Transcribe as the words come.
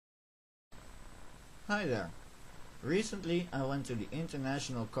Hi there. Recently I went to the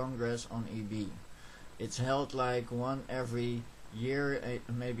International Congress on EB. It's held like one every year,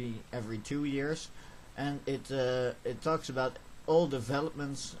 maybe every 2 years, and it talks about all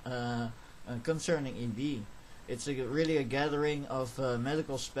developments concerning EB. It's really a gathering of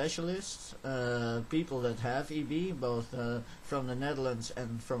medical specialists, people that have EB, both from the Netherlands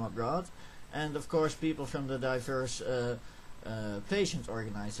and from abroad, and of course people from the diverse patient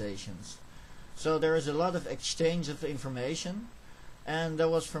organizations. So there is a lot of exchange of information, and there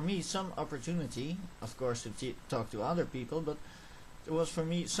was for me some opportunity, of course, to talk to other people, but there was for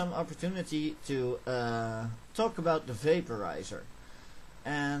me some opportunity to talk about the vaporizer.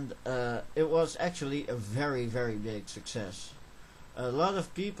 And it was actually a very, very big success. A lot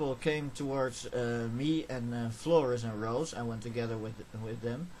of people came towards me and Flores and Rose. I went together with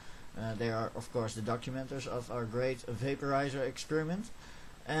them. They are, of course, the documenters of our great vaporizer experiment.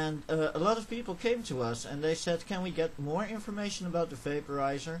 And a lot of people came to us and they said, can we get more information about the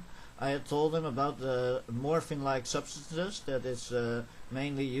vaporizer? I had told them about the morphine-like substances that is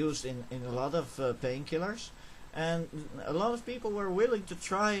mainly used in a lot of painkillers. And a lot of people were willing to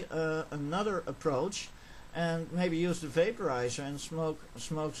try another approach and maybe use the vaporizer and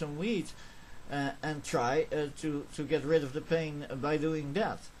smoke some weed and try to get rid of the pain by doing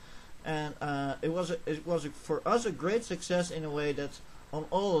that. And it was for us a great success in a way that on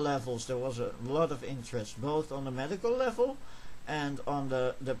all levels there was a lot of interest, both on the medical level and on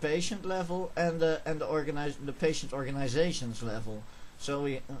the patient level and the patient organizations level. So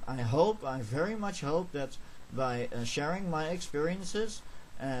I very much hope that by sharing my experiences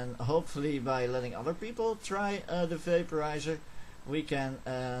and hopefully by letting other people try the vaporizer, we can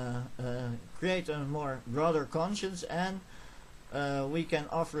create a more broader conscience, and we can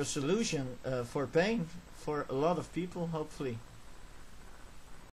offer a solution for pain for a lot of people, hopefully.